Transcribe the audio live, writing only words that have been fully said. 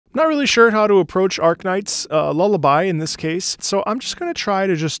Not really sure how to approach Arknights Lullaby in this case, so I'm just going to try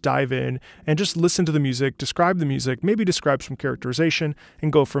to just dive in and just listen to the music, describe the music, maybe describe some characterization,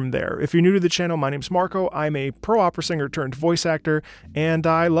 and go from there. If you're new to the channel, my name's Marco. I'm a pro opera singer turned voice actor, and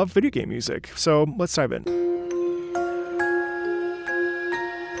I love video game music. So let's dive in.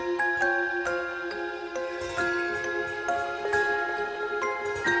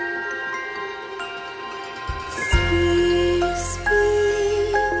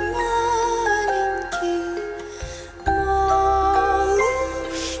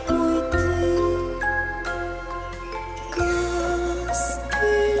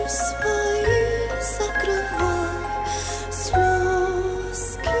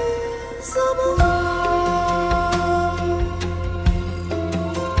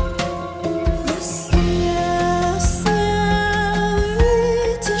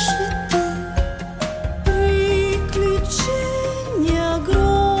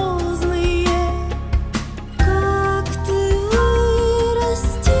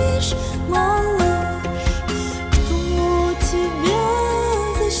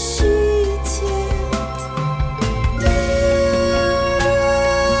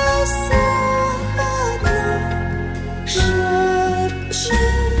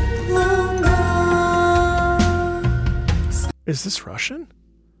 Is this Russian?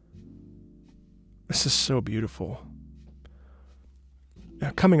 This is so beautiful.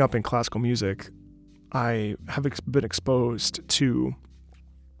 Coming up in classical music, I have been exposed to,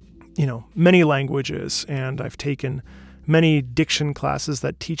 many languages, and I've taken many diction classes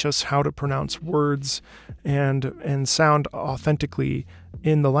that teach us how to pronounce words and sound authentically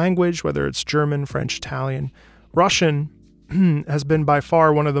in the language, whether it's German, French, Italian. Russian has been by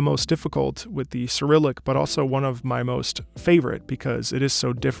far one of the most difficult with the Cyrillic, but also one of my most favorite because it is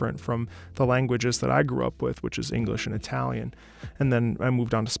so different from the languages that I grew up with, which is English and Italian. And then I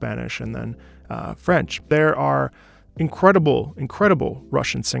moved on to Spanish and then French. There are incredible, incredible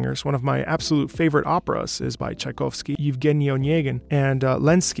Russian singers. One of my absolute favorite operas is by Tchaikovsky, Yevgeny Onegin, and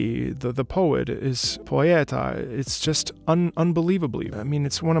Lenski, the poet, is Poeta. It's just unbelievably. I mean,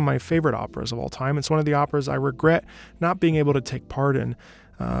 it's one of my favorite operas of all time. It's one of the operas I regret not being able to take part in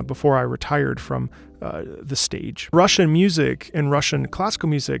before I retired from the stage. Russian music and Russian classical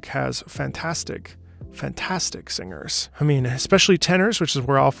music has fantastic singers. I mean, especially tenors, which is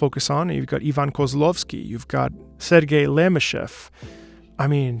where I'll focus on. You've got Ivan Kozlovsky, you've got Sergei Lemeshev. I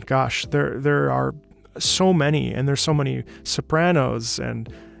mean, gosh, there are so many, and there's so many sopranos and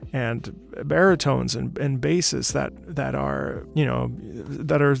baritones and basses that are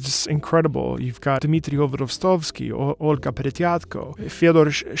just incredible. You've got Dmitry Rostovsky, Olga Peretyatko, Fyodor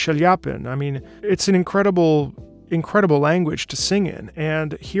Shelyapin. I mean, it's an incredible language to sing in,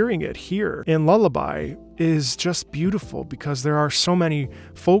 and hearing it here in Lullaby is just beautiful because there are so many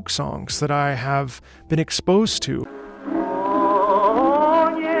folk songs that I have been exposed to.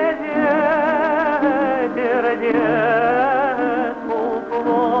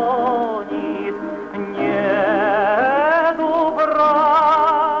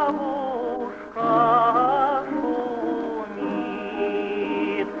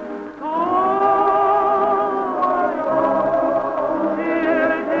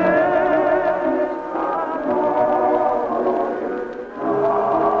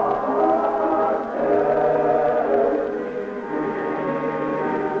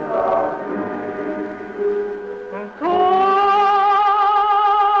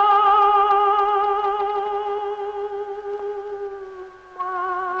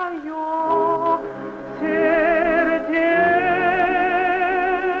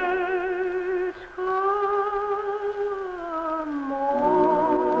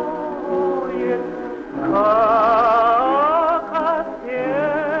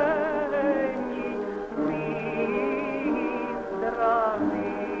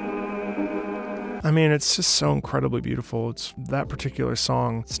 I mean, it's just so incredibly beautiful. It's that particular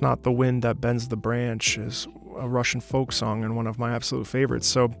song, It's Not the Wind That Bends the Branch, is a Russian folk song and one of my absolute favorites.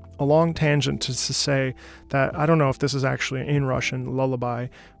 So a long tangent to say that I don't know if this is actually in Russian, Lullaby,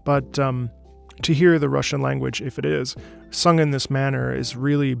 but to hear the Russian language, if it is, sung in this manner is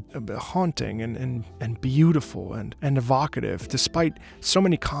really haunting and beautiful and evocative. Despite so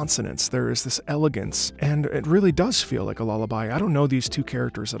many consonants, there is this elegance, and it really does feel like a lullaby. I don't know these two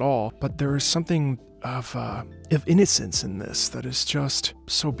characters at all, but there is something of innocence in this that is just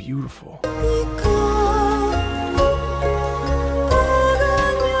so beautiful.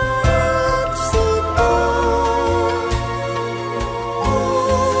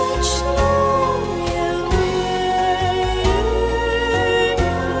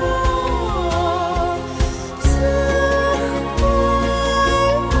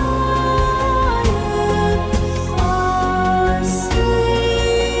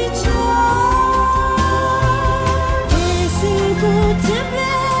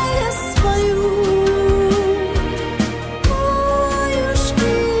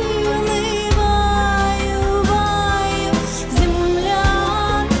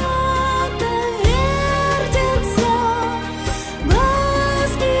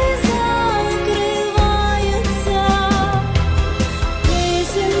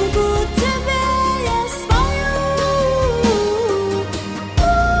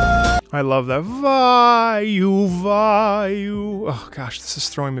 I love that. Vayu, vayu. Oh gosh, this is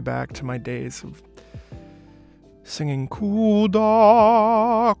throwing me back to my days of singing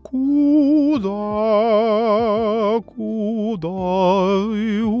Kuda, kuda, kuda,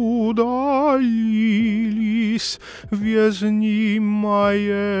 удалились вязни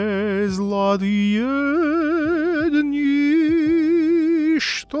мои златые дни,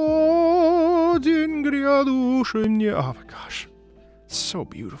 что день грядущий мне. Oh my gosh, it's so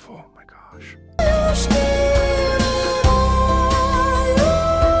beautiful. Oh my gosh.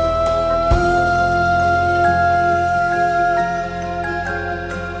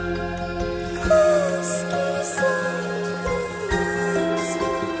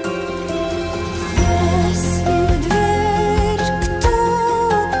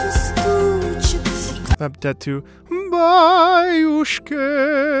 That too. Баюшке,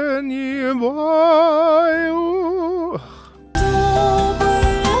 не баю.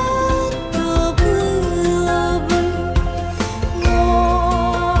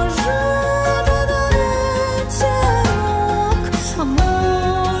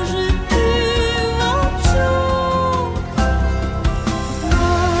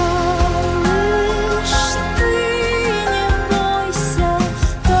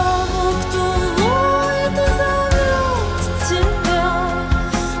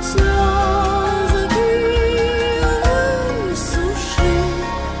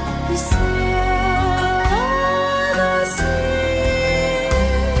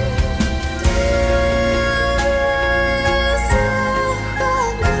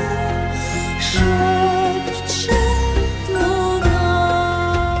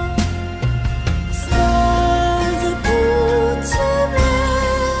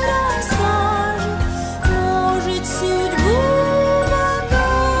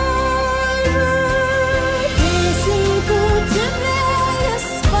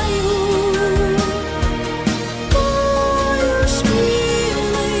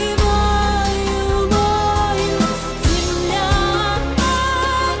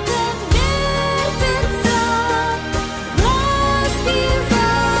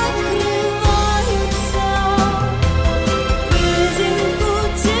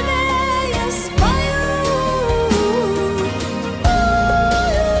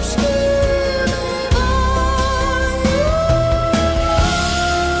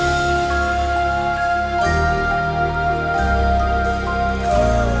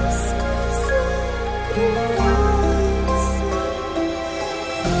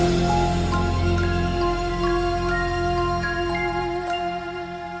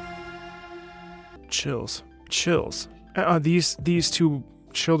 Chills. These two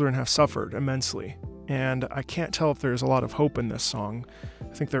children have suffered immensely, and I can't tell if there's a lot of hope in this song. I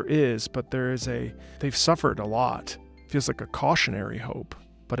think there is, but they've suffered a lot. It feels like a cautionary hope,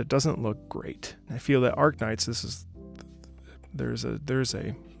 but it doesn't look great. I feel that Arknights,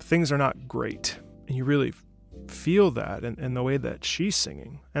 things are not great, and you really feel that in the way that she's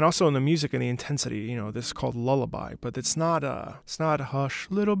singing, and also in the music and the intensity. You know, this is called Lullaby, but it's not hush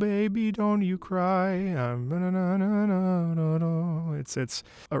little baby don't you cry. It's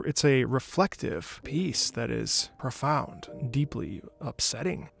a reflective piece that is profound, deeply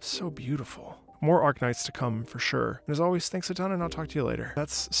upsetting, so beautiful. More Arknights to come for sure. And as always, thanks a ton, and I'll talk to you later.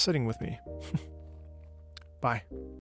 That's sitting with me. Bye.